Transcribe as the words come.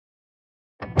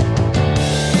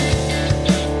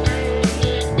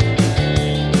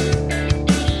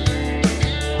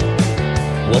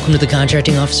Welcome to the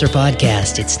Contracting Officer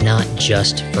Podcast. It's not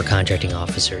just for contracting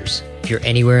officers. If you're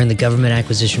anywhere in the government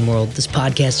acquisition world, this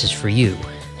podcast is for you.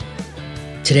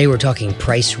 Today we're talking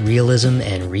price realism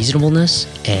and reasonableness,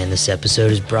 and this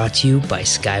episode is brought to you by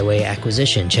Skyway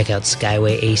Acquisition. Check out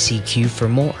Skyway ACQ for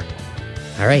more.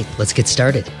 All right, let's get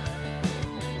started.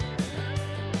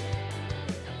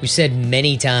 We've said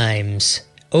many times,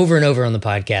 over and over on the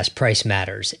podcast, price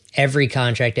matters. Every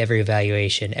contract, every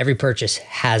evaluation, every purchase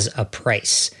has a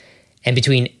price. And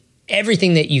between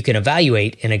everything that you can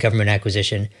evaluate in a government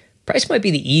acquisition, price might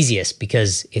be the easiest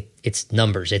because it's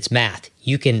numbers, it's math.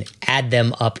 You can add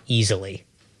them up easily.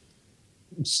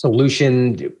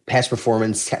 Solution, past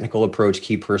performance, technical approach,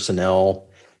 key personnel,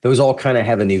 those all kind of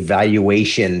have an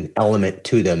evaluation element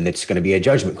to them that's going to be a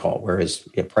judgment call, whereas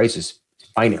price is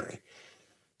binary.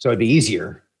 So it'd be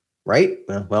easier, right?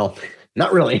 Well,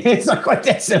 not really. It's not quite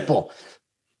that simple.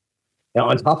 Now,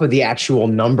 on top of the actual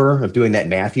number of doing that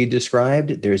math you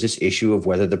described, there's this issue of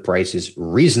whether the price is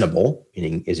reasonable,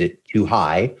 meaning is it too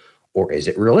high, or is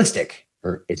it realistic,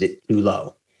 or is it too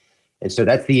low? And so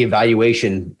that's the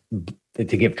evaluation to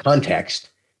give context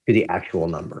to the actual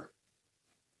number.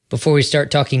 Before we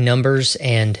start talking numbers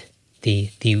and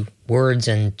the words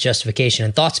and justification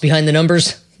and thoughts behind the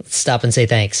numbers, let's stop and say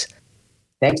thanks.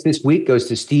 Thanks this week goes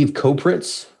to Steve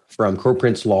Koprince from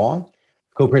Koprince Law.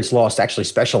 Koprince Law actually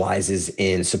specializes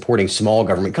in supporting small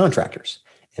government contractors,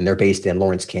 and they're based in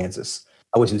Lawrence, Kansas.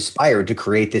 I was inspired to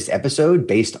create this episode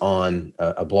based on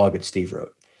a blog that Steve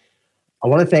wrote. I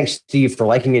want to thank Steve for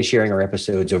liking and sharing our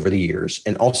episodes over the years,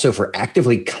 and also for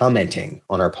actively commenting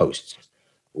on our posts.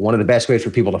 One of the best ways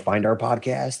for people to find our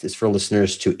podcast is for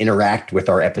listeners to interact with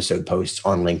our episode posts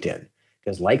on LinkedIn,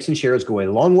 because likes and shares go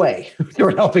a long way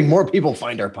toward helping more people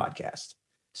find our podcast.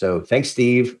 So thanks,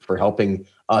 Steve, for helping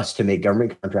us to make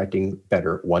government contracting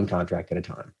better, one contract at a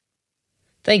time.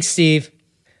 Thanks, Steve.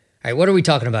 All right, what are we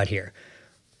talking about here?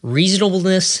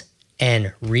 Reasonableness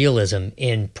and realism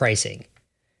in pricing.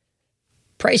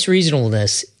 Price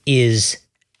reasonableness is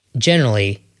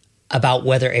generally about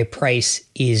whether a price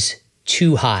is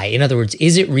too high. In other words,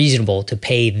 is it reasonable to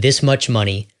pay this much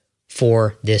money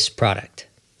for this product?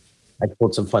 I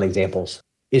quote some fun examples.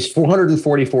 Is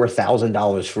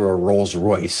 $444,000 for a Rolls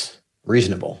Royce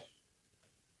reasonable?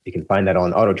 You can find that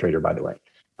on AutoTrader, by the way.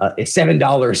 Is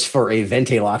 $7 for a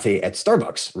venti latte at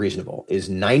Starbucks reasonable? Is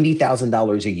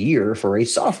 $90,000 a year for a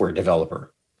software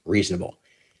developer reasonable?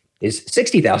 Is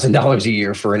 $60,000 a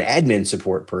year for an admin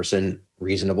support person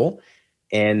reasonable?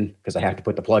 And because I have to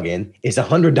put the plug in, is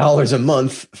 $100 a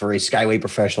month for a Skyway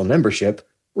professional membership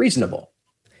reasonable?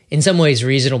 In some ways,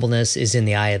 reasonableness is in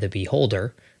the eye of the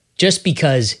beholder. Just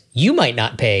because you might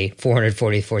not pay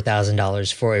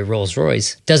 $444,000 for a Rolls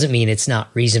Royce doesn't mean it's not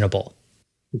reasonable.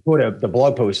 The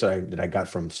blog post that I got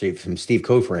from Steve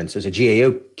Koprince is a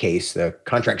GAO case, the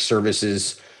Contract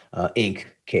Services Inc.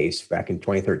 case back in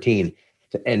 2013.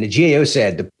 And the GAO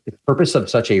said the purpose of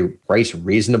such a price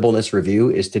reasonableness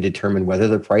review is to determine whether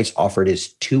the price offered is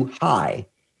too high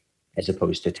as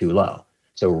opposed to too low.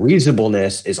 So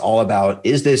reasonableness is all about,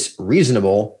 is this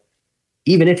reasonable,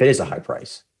 even if it is a high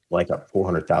price, like a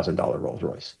 $400,000 Rolls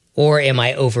Royce? Or am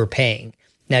I overpaying?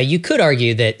 Now, you could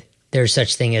argue that there's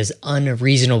such thing as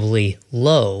unreasonably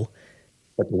low.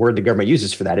 But the word the government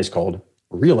uses for that is called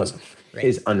realism. Right.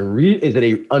 Is it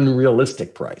an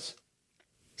unrealistic price?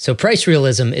 So price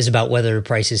realism is about whether the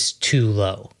price is too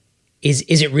low. Is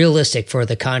it realistic for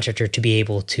the contractor to be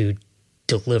able to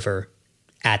deliver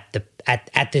at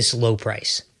this low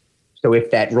price? So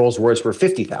if that Rolls Royce were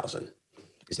 $50,000,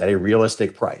 is that a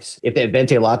realistic price? If that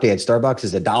venti latte at Starbucks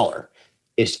is $1,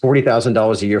 is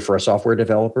 $40,000 a year for a software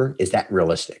developer? Is that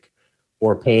realistic?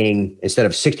 Or paying, instead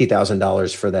of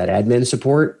 $60,000 for that admin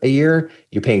support a year,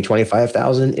 you're paying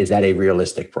 $25,000? Is that a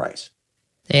realistic price?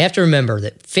 Now you have to remember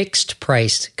that fixed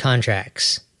priced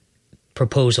contracts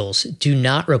proposals do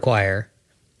not require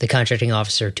the contracting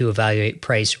officer to evaluate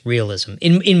price realism.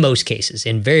 In most cases,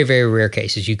 in very, very rare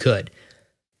cases, you could.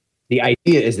 The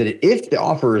idea is that if the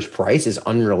offerer's price is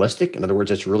unrealistic, in other words,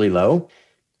 it's really low,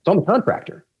 it's on the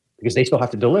contractor because they still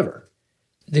have to deliver.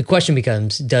 The question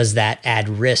becomes, does that add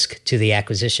risk to the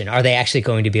acquisition? Are they actually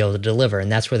going to be able to deliver?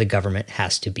 And that's where the government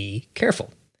has to be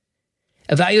careful.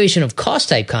 Evaluation of cost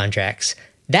type contracts,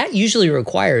 that usually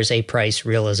requires a price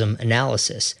realism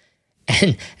analysis.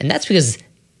 And that's because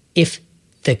if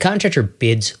the contractor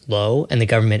bids low and the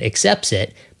government accepts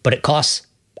it, but it costs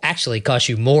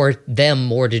you more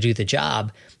to do the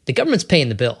job, the government's paying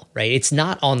the bill, right? It's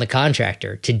not on the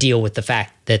contractor to deal with the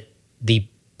fact that the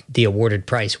awarded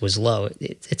price was low.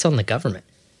 It's on the government.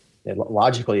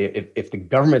 Logically, if the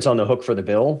government's on the hook for the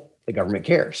bill, the government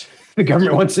cares. The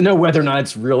government wants to know whether or not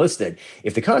it's realistic.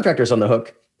 If the contractor's on the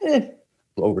hook,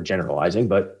 overgeneralizing,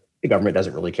 but the government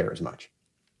doesn't really care as much.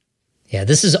 Yeah,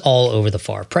 this is all over the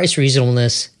FAR. Price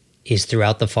reasonableness is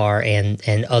throughout the FAR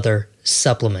and other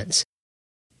supplements.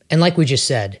 And like we just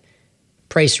said,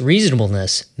 price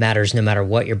reasonableness matters no matter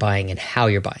what you're buying and how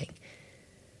you're buying.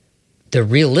 The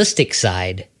realistic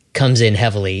side comes in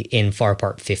heavily in FAR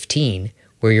Part 15,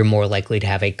 where you're more likely to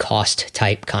have a cost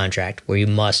type contract where you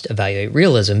must evaluate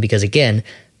realism because, again,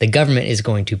 the government is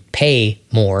going to pay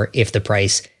more if the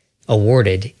price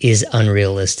awarded is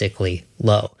unrealistically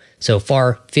low. So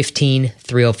FAR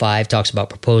 15-305 talks about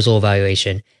proposal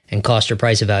evaluation and cost or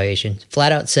price evaluation.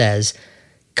 Flat out says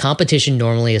competition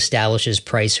normally establishes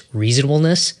price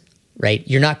reasonableness, right?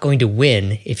 You're not going to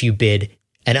win if you bid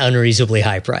an unreasonably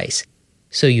high price.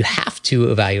 So you have to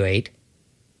evaluate,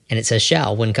 and it says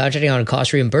shall. When contracting on a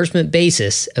cost reimbursement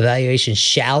basis, evaluation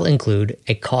shall include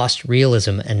a cost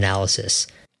realism analysis.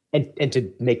 And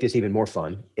to make this even more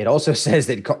fun, it also says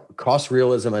that cost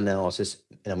realism analysis,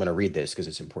 and I'm going to read this because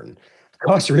it's important.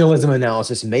 Cost realism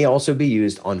analysis may also be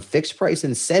used on fixed price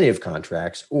incentive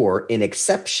contracts or, in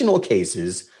exceptional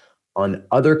cases, on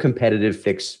other competitive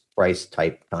fixed price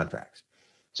type contracts.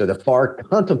 So the FAR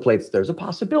contemplates there's a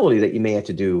possibility that you may have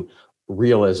to do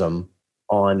realism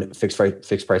on fixed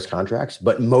price contracts,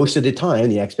 but most of the time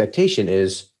the expectation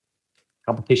is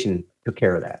competition took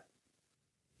care of that.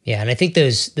 Yeah, and I think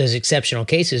those exceptional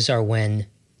cases are when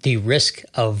the risk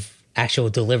of actual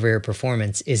delivery or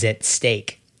performance is at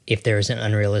stake if there is an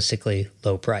unrealistically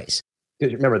low price.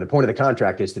 Because remember, the point of the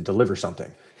contract is to deliver something.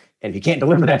 And if you can't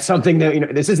deliver that something,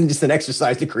 this isn't just an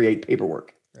exercise to create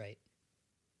paperwork. Right.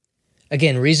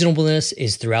 Again, reasonableness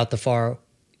is throughout the FAR,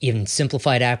 even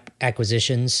simplified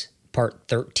acquisitions, Part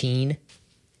 13.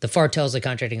 The FAR tells the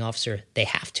contracting officer they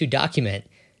have to document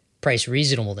price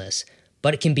reasonableness,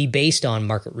 but it can be based on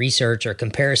market research or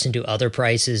comparison to other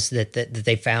prices that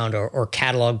they found or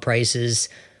catalog prices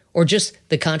or just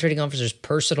the contracting officer's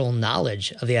personal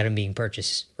knowledge of the item being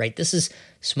purchased, right? This is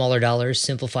smaller dollars,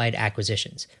 simplified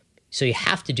acquisitions. So you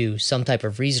have to do some type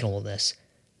of reasonableness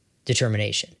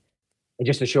determination. And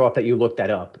just to show off that you looked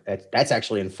that up, that's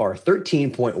actually in FAR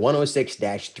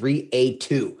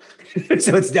 13.106-3A2.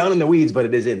 So it's down in the weeds, but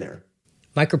it is in there.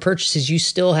 Micro purchases, you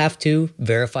still have to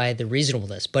verify the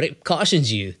reasonableness, but it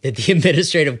cautions you that the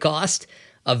administrative cost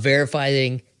of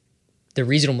verifying the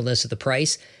reasonableness of the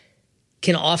price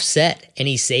can offset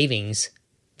any savings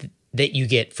that you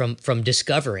get from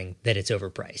discovering that it's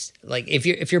overpriced. Like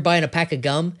if you're buying a pack of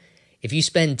gum, if you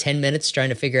spend 10 minutes trying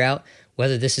to figure out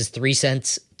whether this is 3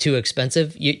 cents too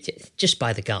expensive, you just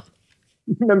buy the gum.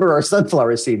 Remember our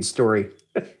sunflower seed story.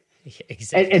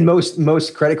 Exactly. And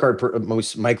most credit card,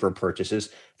 most micro purchases,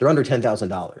 they're under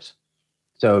 $10,000.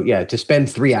 So yeah, to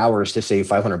spend 3 hours to save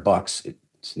 $500,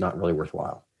 it's not really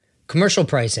worthwhile. Commercial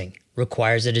pricing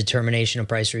requires a determination of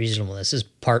price reasonableness. This is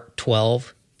Part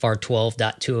 12, FAR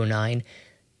 12.209.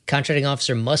 Contracting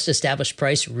officer must establish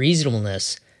price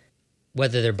reasonableness,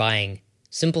 whether they're buying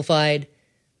simplified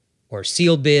or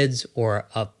sealed bids or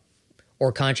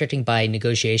contracting by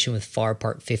negotiation with FAR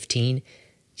Part 15.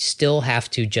 Still have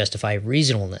to justify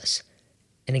reasonableness.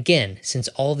 And again, since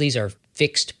all of these are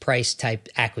fixed price type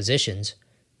acquisitions,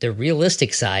 the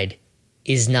realistic side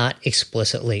is not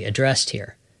explicitly addressed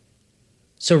here.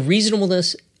 So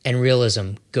reasonableness and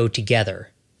realism go together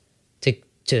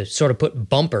to sort of put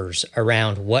bumpers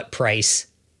around what price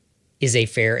is a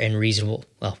fair and reasonable,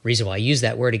 I use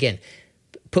that word again,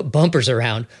 put bumpers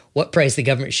around what price the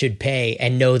government should pay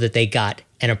and know that they got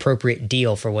an appropriate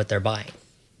deal for what they're buying.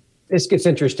 This gets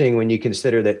interesting when you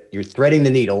consider that you're threading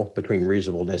the needle between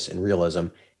reasonableness and realism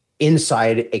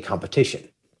inside a competition.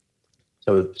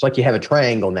 So it's like you have a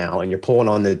triangle now and you're pulling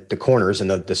on the corners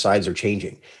and the sides are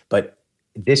changing. But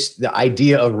the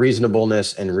idea of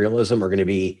reasonableness and realism are going to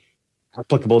be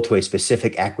applicable to a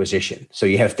specific acquisition. So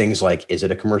you have things like, is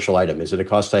it a commercial item? Is it a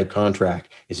cost type contract?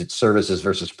 Is it services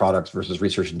versus products versus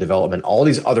research and development? All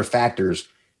these other factors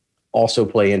also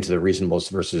play into the reasonableness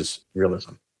versus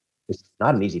realism. It's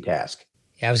not an easy task.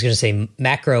 Yeah, I was going to say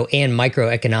macro and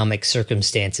microeconomic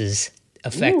circumstances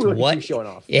affect what. Showing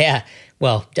off. Yeah,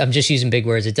 well, I'm just using big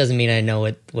words. It doesn't mean I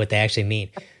know what they actually mean.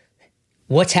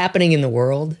 What's happening in the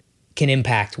world can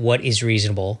impact what is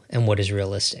reasonable and what is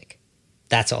realistic.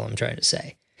 That's all I'm trying to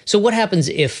say. So what happens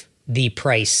if the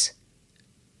price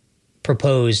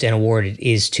proposed and awarded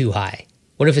is too high?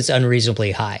 What if it's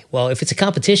unreasonably high? Well, if it's a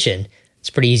competition, it's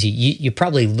pretty easy. You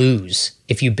probably lose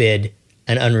if you bid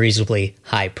an unreasonably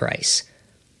high price.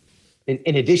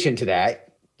 In addition to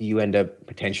that, you end up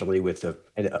potentially with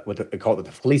they call it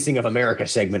the fleecing of America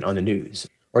segment on the news,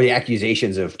 or the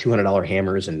accusations of $200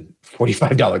 hammers and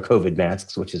 $45 COVID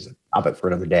masks, which is a topic for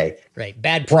another day. Right.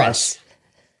 Bad press.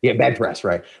 Yeah, bad press,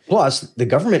 right? Plus, the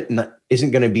government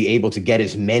isn't going to be able to get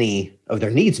as many of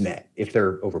their needs met if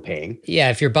they're overpaying.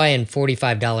 Yeah, if you're buying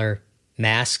 $45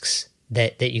 masks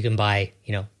that you can buy,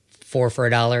 4 for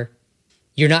 $1,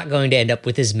 you're not going to end up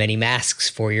with as many masks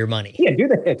for your money. Yeah, do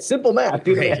that. It's simple math.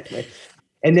 Do that.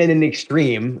 And then in the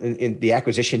extreme, in the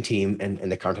acquisition team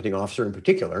and the contracting officer in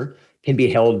particular can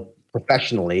be held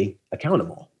professionally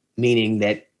accountable, meaning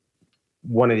that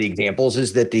one of the examples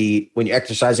is that when you're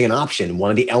exercising an option,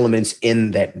 one of the elements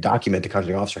in that document the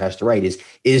contracting officer has to write is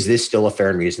this still a fair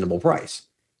and reasonable price?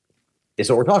 This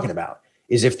is what we're talking about.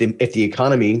 Is if the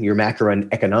economy, your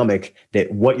macroeconomic,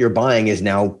 that what you're buying is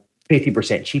now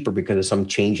 50% cheaper because of some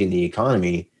change in the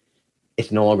economy,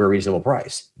 it's no longer a reasonable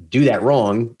price. Do that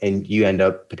wrong, and you end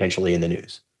up potentially in the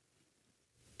news.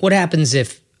 What happens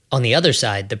if, on the other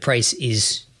side, the price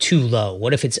is too low?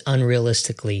 What if it's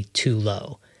unrealistically too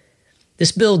low?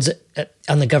 This builds,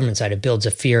 on the government side, it builds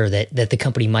a fear that the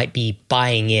company might be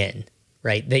buying in,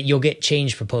 right? That you'll get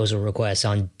change proposal requests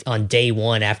on day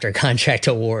one after a contract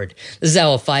award. This is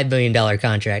how a $5 million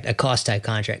contract, a cost type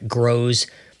contract, grows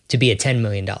to be a $10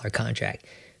 million contract,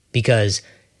 because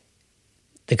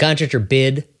the contractor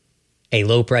bid a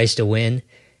low price to win,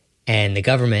 and the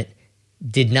government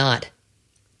did not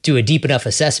do a deep enough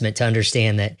assessment to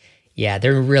understand that, yeah,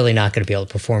 they're really not going to be able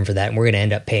to perform for that, and we're going to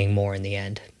end up paying more in the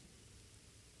end.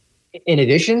 In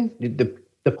addition,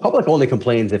 the public only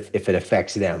complains if it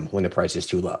affects them when the price is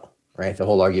too low, right? The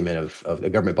whole argument of the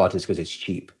government bought this because it's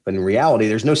cheap. But in reality,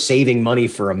 there's no saving money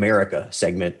for America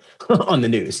segment on the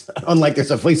news, unlike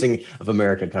there's a fleecing of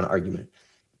America kind of argument.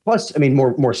 Plus, I mean,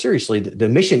 more seriously, the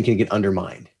mission can get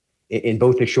undermined in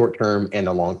both the short term and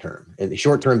the long term. And the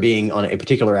short term being on a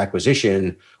particular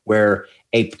acquisition where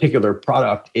a particular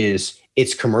product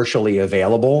it's commercially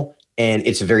available and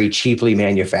it's very cheaply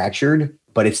manufactured,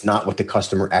 but it's not what the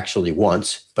customer actually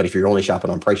wants. But if you're only shopping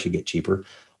on price, you get cheaper.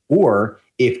 Or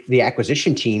if the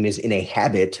acquisition team is in a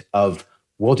habit of,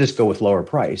 we'll just go with lower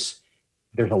price,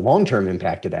 there's a long-term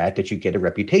impact to that you get a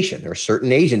reputation. There are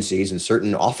certain agencies and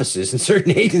certain offices and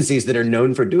certain agencies that are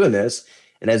known for doing this.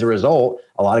 And as a result,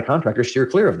 a lot of contractors steer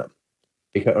clear of them,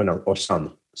 or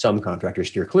some contractors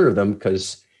steer clear of them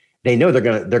because they know they're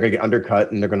gonna get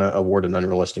undercut and they're gonna award an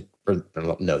unrealistic.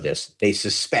 They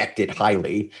suspect it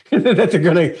highly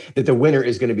that the winner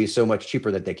is gonna be so much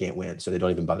cheaper that they can't win, so they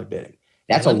don't even bother bidding.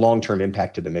 That's a long-term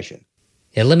impact to the mission.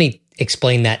 Yeah, let me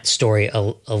explain that story a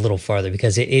little farther,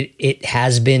 because it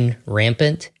has been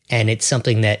rampant, and it's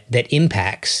something that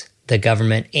impacts the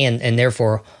government and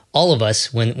therefore all of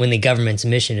us when the government's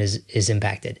mission is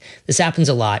impacted. This happens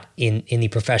a lot in the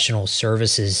professional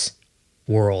services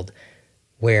world,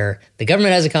 where the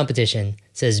government has a competition,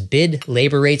 says bid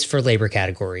labor rates for labor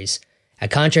categories. A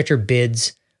contractor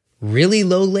bids really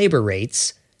low labor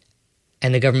rates,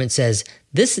 and the government says,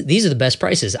 these are the best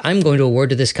prices. I'm going to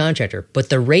award to this contractor. But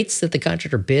the rates that the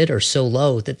contractor bid are so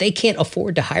low that they can't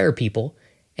afford to hire people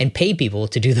and pay people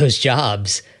to do those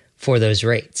jobs for those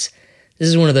rates. This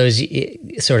is one of those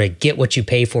sort of get what you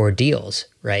pay for deals,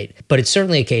 right? But it's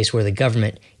certainly a case where the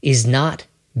government is not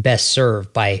best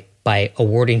served by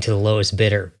awarding to the lowest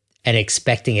bidder and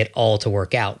expecting it all to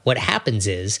work out. What happens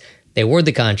is they award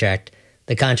the contract,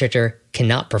 the contractor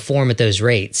cannot perform at those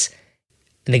rates,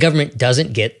 and the government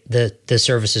doesn't get the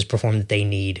services performed that they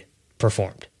need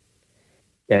performed.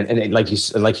 And like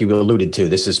you alluded to,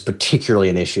 this is particularly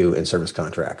an issue in service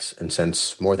contracts. And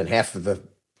since more than half of the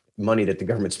money that the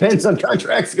government spends on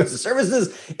contracts goes to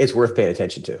services, it's worth paying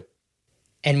attention to.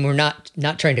 And we're not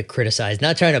trying to criticize,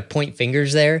 not trying to point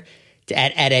fingers there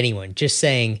at anyone, just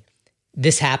saying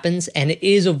this happens and it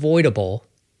is avoidable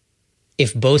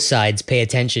if both sides pay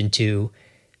attention to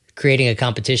creating a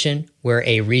competition where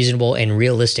a reasonable and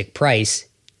realistic price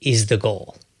is the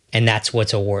goal, and that's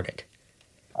what's awarded.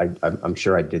 I'm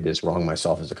sure I did this wrong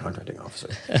myself as a contracting officer.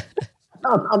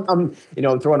 I'm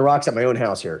throwing rocks at my own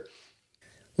house here.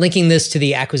 Linking this to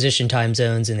the acquisition time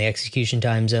zones and the execution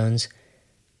time zones,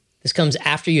 this comes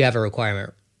after you have a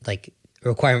requirement, like a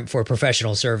requirement for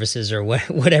professional services or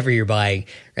whatever you're buying,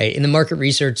 right? In the market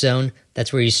research zone,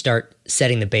 that's where you start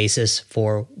setting the basis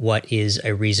for what is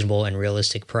a reasonable and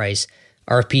realistic price.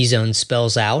 RFP zone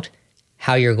spells out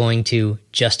how you're going to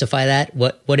justify that.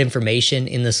 What information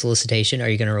in the solicitation are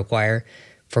you going to require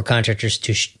for contractors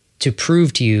to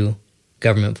prove to you,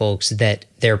 government folks, that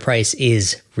their price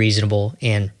is reasonable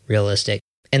and realistic?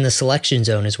 And the selection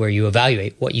zone is where you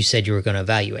evaluate what you said you were going to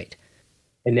evaluate.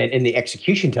 And then in the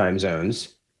execution time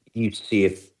zones, you see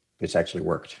if this actually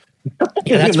worked.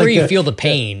 Yeah, that's where you feel the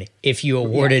pain if you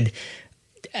awarded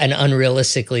an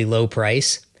unrealistically low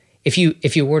price. If you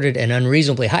awarded an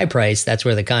unreasonably high price, that's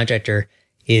where the contractor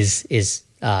that's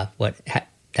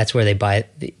where they buy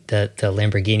the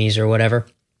Lamborghinis or whatever.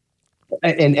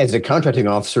 And as a contracting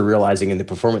officer, realizing in the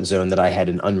performance zone that I had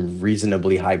an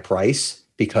unreasonably high price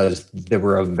because there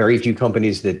were a very few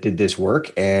companies that did this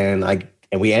work, and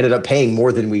we ended up paying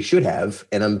more than we should have,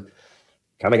 and I'm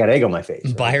kind of got egg on my face.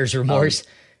 Right? Buyer's remorse.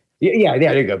 Yeah,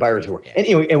 there you go. Buyer's remorse. And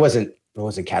anyway, it wasn't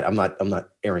cat. I'm not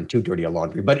airing too dirty a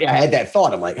laundry, but I had that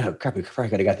thought. I'm like, oh crap, we probably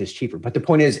could have got this cheaper. But the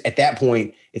point is, at that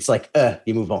point, it's like,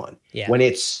 you move on. Yeah. When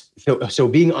it's so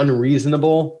being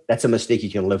unreasonable, that's a mistake you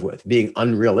can live with. Being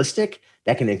unrealistic,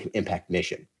 that can impact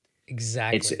mission.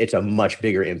 Exactly. It's a much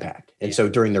bigger impact. And so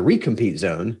during the recompete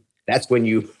zone, that's when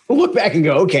you look back and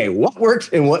go, okay, what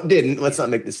worked and what didn't? Let's not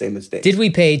make the same mistake. Did we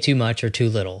pay too much or too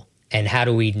little? And how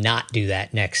do we not do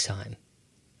that next time?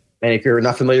 And if you're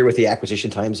not familiar with the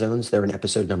acquisition time zones, they're in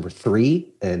episode number 3,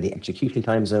 and the execution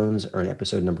time zones are in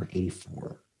episode number 84.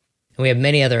 And we have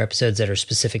many other episodes that are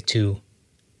specific to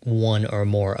one or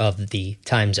more of the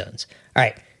time zones. All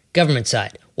right, government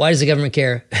side. Why does the government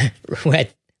care? I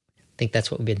think that's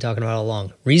what we've been talking about all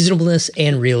along. Reasonableness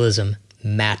and realism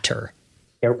matter.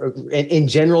 In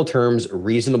general terms,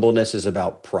 reasonableness is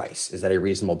about price. Is that a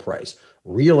reasonable price?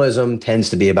 Realism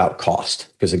tends to be about cost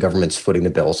because the government's footing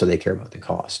the bill, so they care about the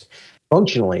cost.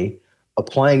 Functionally,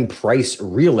 applying price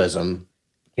realism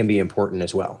can be important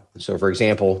as well. So, for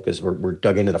example, because we're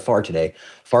dug into the FAR today,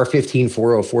 FAR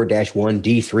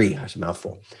 15404-1D3, that's a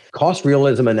mouthful. Cost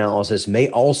realism analysis may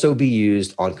also be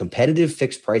used on competitive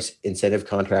fixed price incentive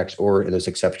contracts or in those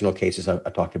exceptional cases I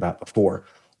talked about before,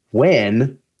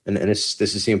 when, and this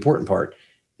is the important part,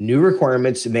 new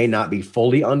requirements may not be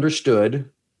fully understood.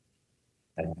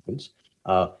 That happens.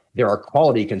 There are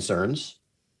quality concerns.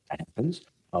 That happens.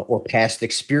 Or past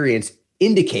experience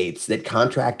indicates that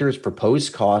contractors'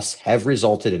 proposed costs have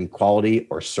resulted in quality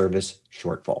or service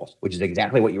shortfalls, which is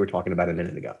exactly what you were talking about a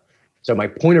minute ago. So my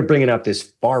point of bringing up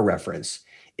this FAR reference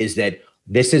is that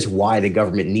this is why the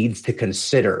government needs to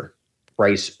consider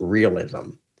price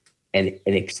realism and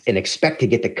expect to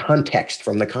get the context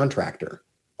from the contractor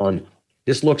on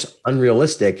this looks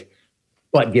unrealistic,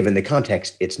 but given the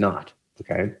context, it's not.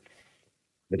 Okay.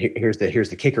 But here's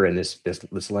the kicker in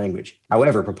this language.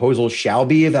 However, proposals shall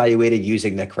be evaluated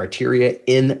using the criteria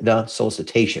in the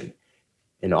solicitation.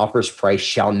 An offer's price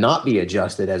shall not be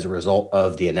adjusted as a result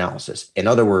of the analysis. In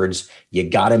other words, you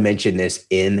got to mention this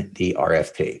in the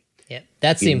RFP. Yeah,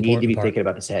 that's the important part. You need to be thinking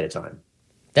about this ahead of time.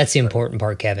 That's the important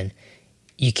part, Kevin.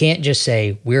 You can't just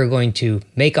say, we're going to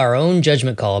make our own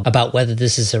judgment call about whether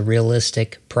this is a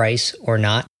realistic price or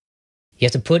not. You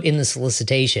have to put in the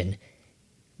solicitation,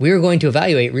 we're going to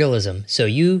evaluate realism, so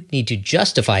you need to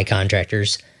justify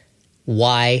contractors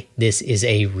why this is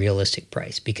a realistic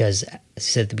price. Because, as I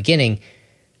said at the beginning,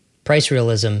 price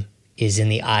realism is in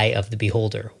the eye of the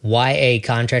beholder. Why a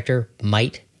contractor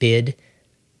might bid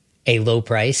a low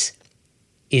price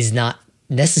is not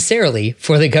necessarily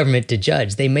for the government to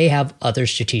judge. They may have other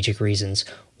strategic reasons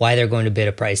why they're going to bid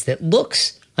a price that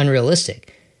looks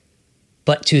unrealistic.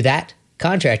 But to that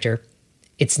contractor,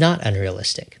 it's not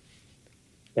unrealistic.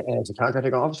 As a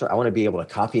contracting officer, I want to be able to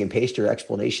copy and paste your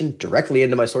explanation directly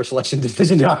into my source selection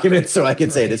decision document so I can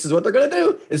say, this is what they're going to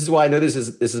do. This is why I know this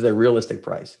is a realistic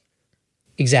price.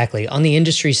 Exactly. On the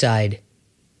industry side,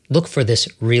 look for this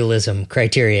realism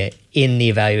criteria in the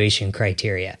evaluation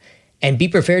criteria and be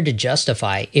prepared to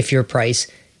justify if your price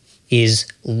is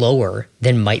lower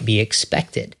than might be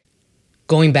expected.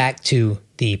 Going back to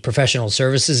the professional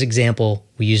services example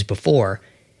we used before,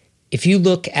 if you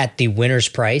look at the winner's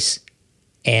price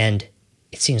and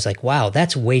it seems like, wow,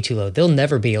 that's way too low, they'll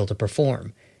never be able to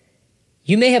perform,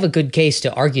 you may have a good case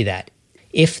to argue that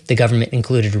if the government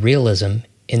included realism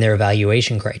in their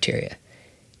evaluation criteria.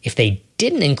 If they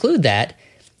didn't include that,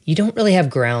 you don't really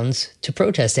have grounds to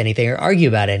protest anything or argue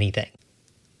about anything.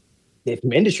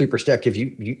 From industry perspective,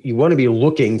 you want to be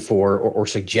looking for or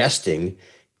suggesting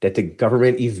that the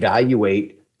government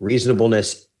evaluate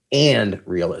reasonableness and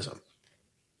realism.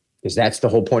 Because that's the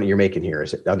whole point you're making here,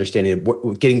 is understanding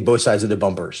getting both sides of the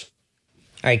bumpers.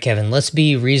 All right, Kevin, let's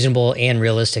be reasonable and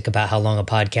realistic about how long a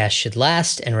podcast should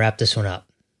last and wrap this one up.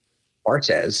 FAR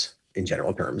says, in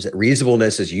general terms, that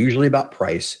reasonableness is usually about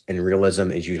price and realism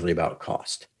is usually about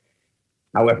cost.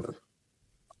 However,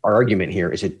 our argument here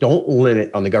is don't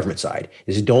limit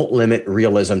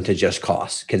realism to just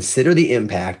cost. Consider the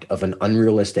impact of an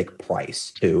unrealistic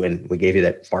price too. And we gave you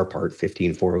that FAR part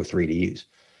 15403 to use.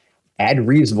 Add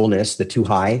reasonableness, the too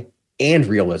high, and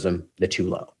realism, the too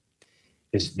low.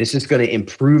 This is going to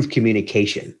improve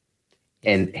communication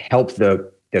and help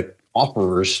the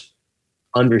offerers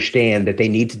understand that they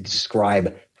need to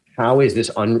describe how is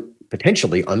this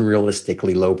potentially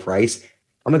unrealistically low price?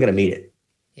 I'm not going to meet it.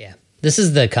 Yeah. This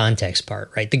is the context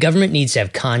part, right? The government needs to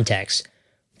have context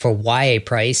for why a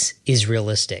price is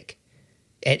realistic.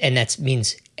 And that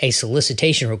means a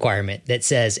solicitation requirement that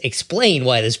says, explain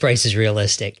why this price is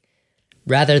realistic,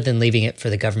 rather than leaving it for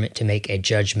the government to make a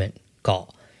judgment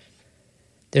call.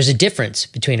 There's a difference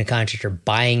between a contractor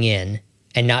buying in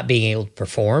and not being able to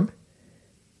perform,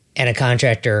 and a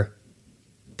contractor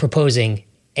proposing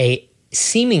a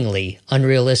seemingly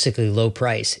unrealistically low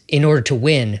price in order to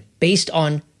win based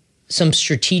on some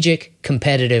strategic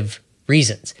competitive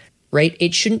reasons, right?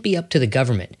 It shouldn't be up to the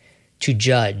government to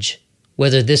judge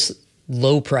whether this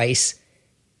low price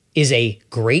is a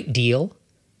great deal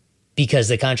because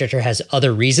the contractor has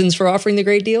other reasons for offering the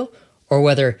great deal, or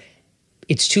whether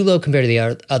it's too low compared to the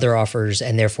other offers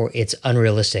and therefore it's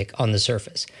unrealistic on the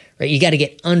surface, right? You got to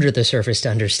get under the surface to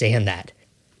understand that.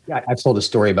 Yeah, I've told a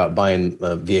story about buying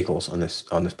vehicles on this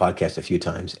podcast a few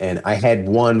times, and I had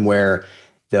one where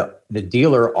the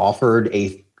dealer offered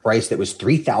a price that was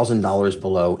 $3,000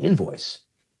 below invoice,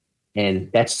 and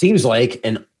that seems like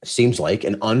an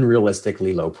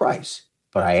unrealistically low price.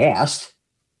 But I asked,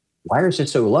 why is it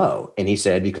so low? And he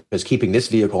said, because keeping this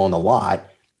vehicle on the lot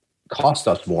cost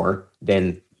us more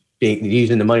than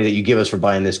using the money that you give us for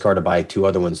buying this car to buy two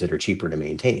other ones that are cheaper to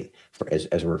maintain,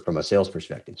 as we're from a sales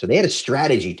perspective. So they had a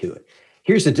strategy to it.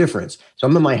 Here's the difference. So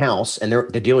I'm in my house and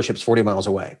the dealership's 40 miles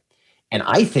away. And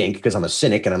I think, because I'm a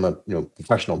cynic and I'm a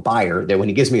professional buyer, that when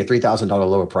he gives me a $3,000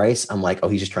 lower price, I'm like, oh,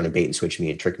 he's just trying to bait and switch me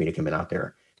and trick me to come in out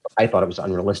there. I thought it was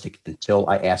unrealistic until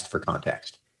I asked for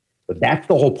context. But that's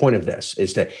the whole point of this,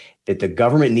 is that the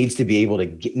government needs to be able to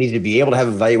have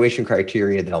evaluation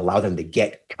criteria that allow them to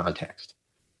get context.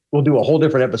 We'll do a whole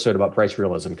different episode about price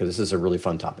realism, because this is a really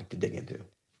fun topic to dig into.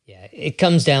 Yeah, it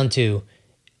comes down to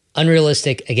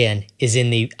unrealistic, again, is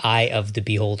in the eye of the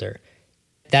beholder.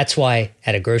 That's why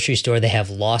at a grocery store, they have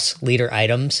loss leader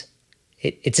items.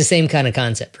 It's the same kind of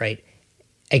concept, right?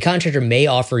 A contractor may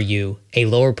offer you a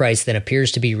lower price than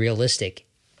appears to be realistic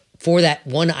for that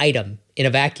one item in a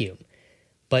vacuum,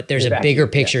 but there's a bigger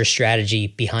picture strategy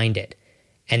behind it.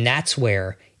 And that's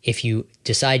where, if you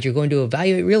decide you're going to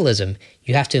evaluate realism,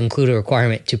 you have to include a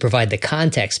requirement to provide the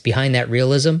context behind that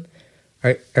realism,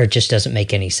 or it just doesn't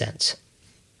make any sense.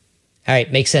 All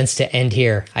right, makes sense to end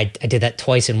here. I did that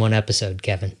twice in one episode,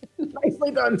 Kevin.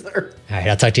 Nicely done, sir. All right,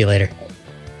 I'll talk to you later.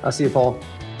 I'll see you, Paul.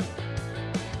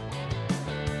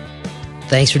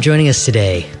 Thanks for joining us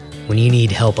today. When you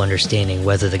need help understanding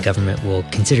whether the government will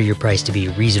consider your price to be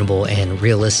reasonable and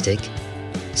realistic,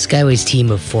 Skyway's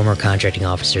team of former contracting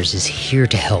officers is here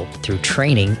to help through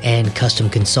training and custom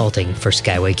consulting for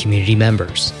Skyway community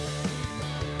members.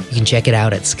 You can check it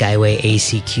out at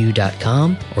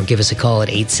skywayacq.com or give us a call at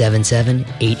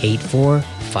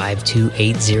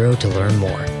 877-884-5280 to learn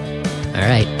more. All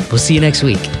right, we'll see you next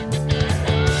week.